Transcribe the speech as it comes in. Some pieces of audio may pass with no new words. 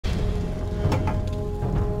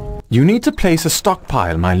You need to place a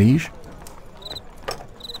stockpile, my liege.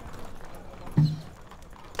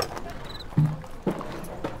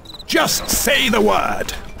 Just say the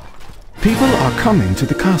word. People are coming to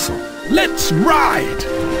the castle. Let's ride!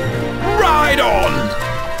 Ride on!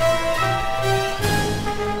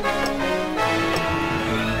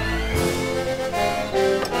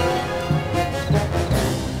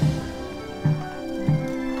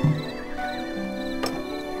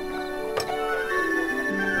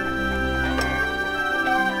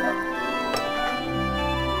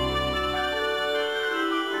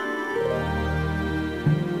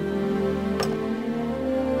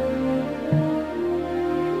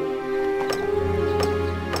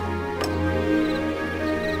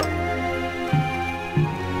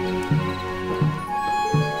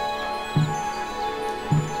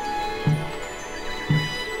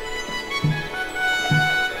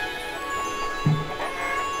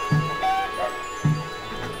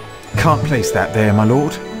 Can't place that there, my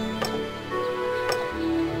lord.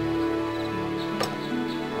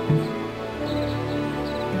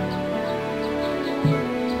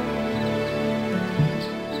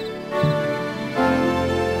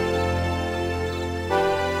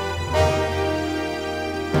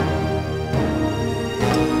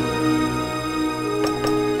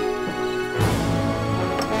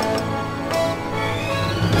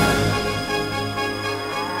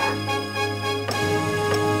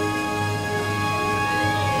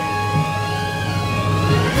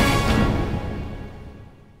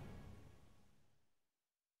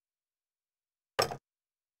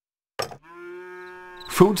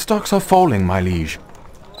 Food stocks are falling, my liege.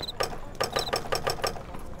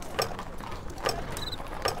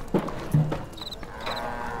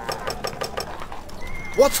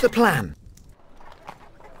 What's the plan?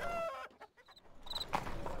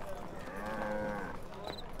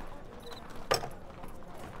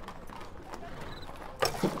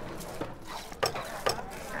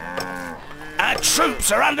 Our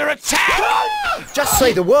troops are under attack! Just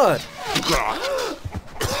say the word.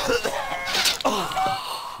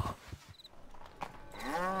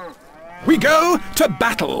 We go to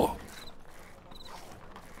battle!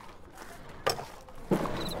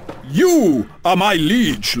 You are my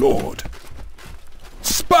liege, lord.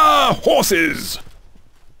 Spur horses!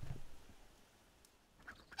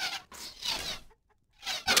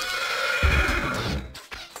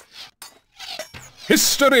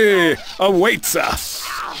 History awaits us!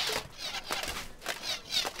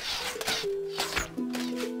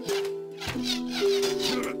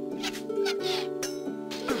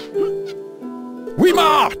 We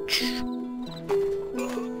march!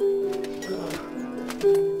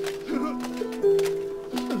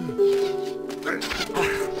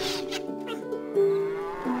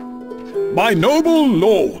 My noble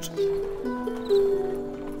lord!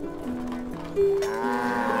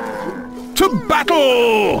 To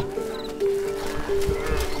battle!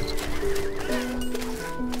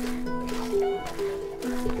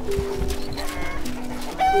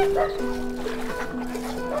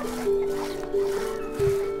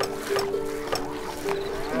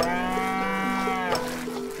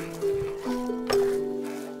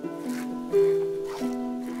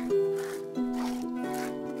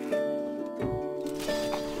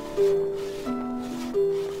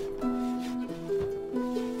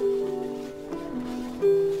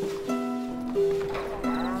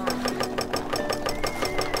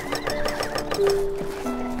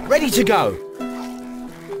 Ready to go.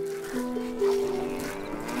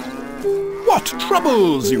 What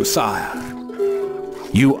troubles you, sire?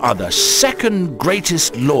 You are the second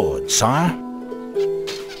greatest lord, sire.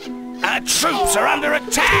 Our troops are under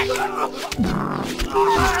attack!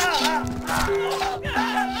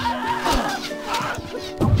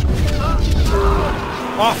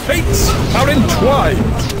 Our fates are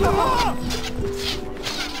entwined!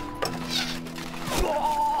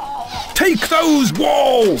 Take those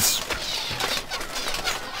walls!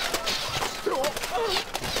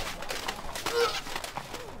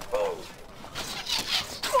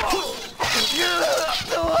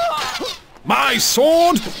 My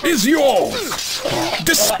sword is yours!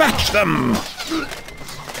 Dispatch them!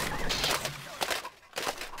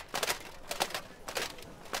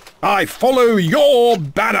 I follow your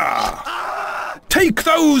banner! Take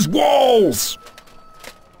those walls!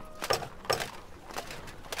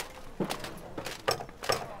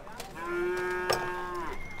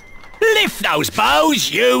 Lift those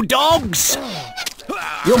bows, you dogs!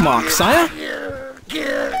 Your mark, sire.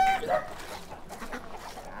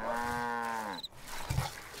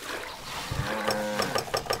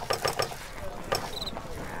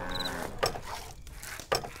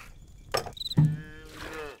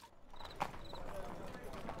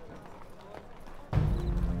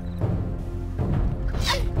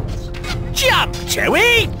 to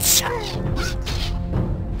eat!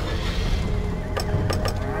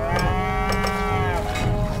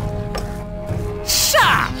 Sir!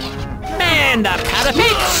 Man the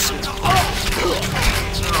parapets!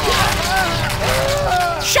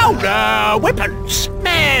 Shoulder weapons!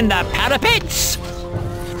 Man the parapets!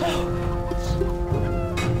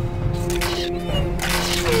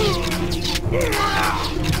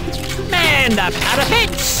 Man the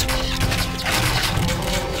parapets!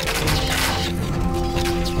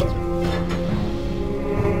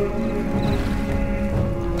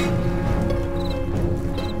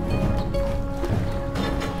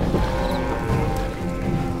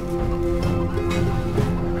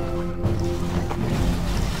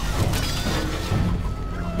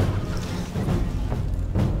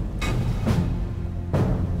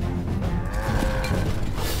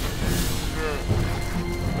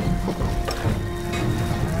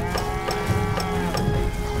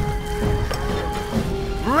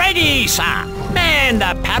 Ready, sir! Man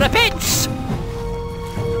the parapets!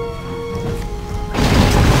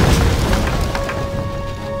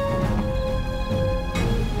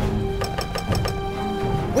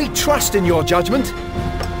 We trust in your judgment.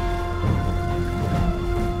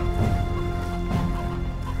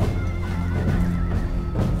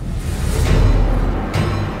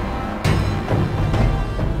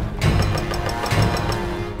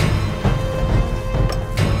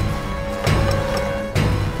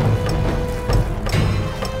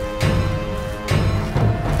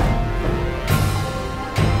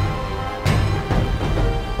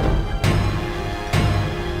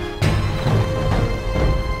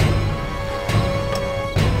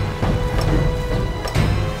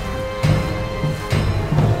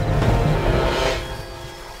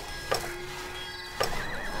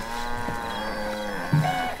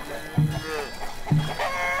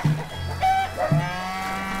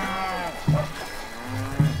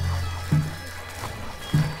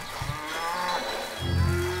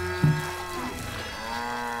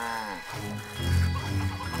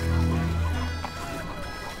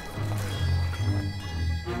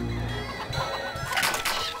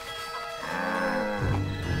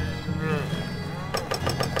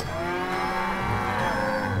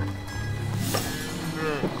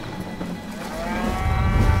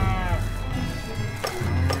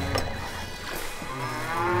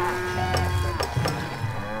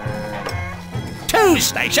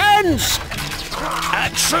 Stations! Our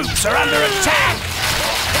troops are under attack!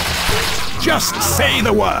 Just say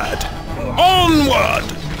the word. Onward!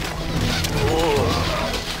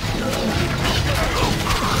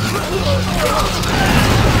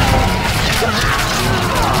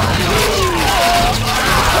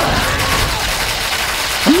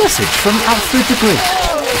 A message from Alfred the Great.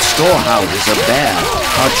 The storehouses are bare.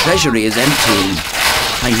 Our treasury is emptying.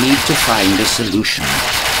 I need to find a solution.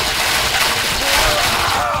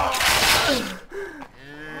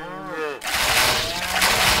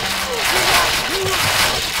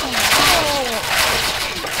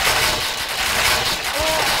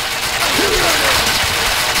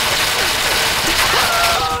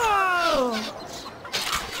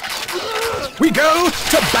 We go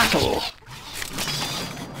to battle!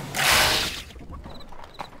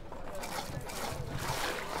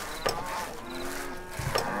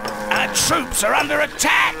 Our troops are under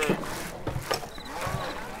attack!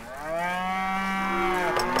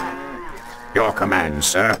 Your command,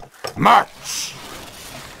 sir. March!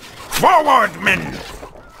 Forward, men!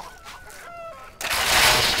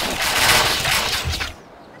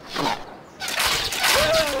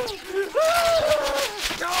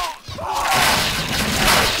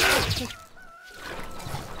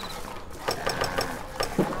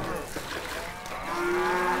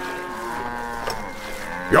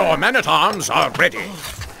 Your men-at-arms are ready.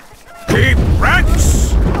 Keep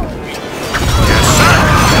ranks! Yes, sir!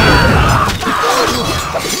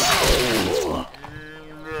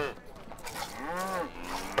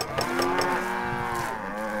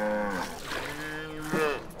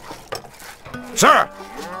 Sir!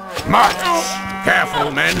 March!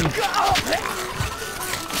 Careful, men!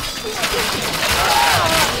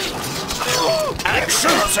 Our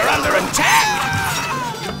troops are under attack!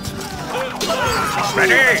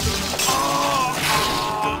 Ready!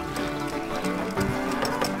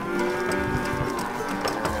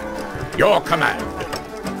 Your command.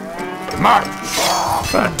 March!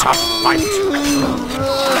 A tough fight!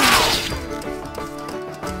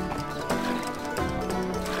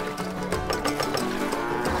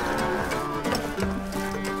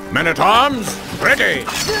 Men-at-arms, ready!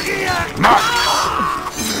 March!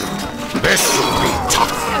 This should be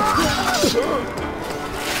tough!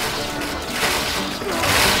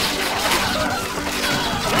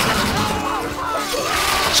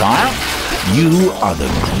 Sire, you are the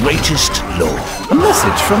greatest lord. A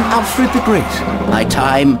message from Alfred the Great. My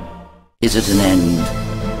time is at an end.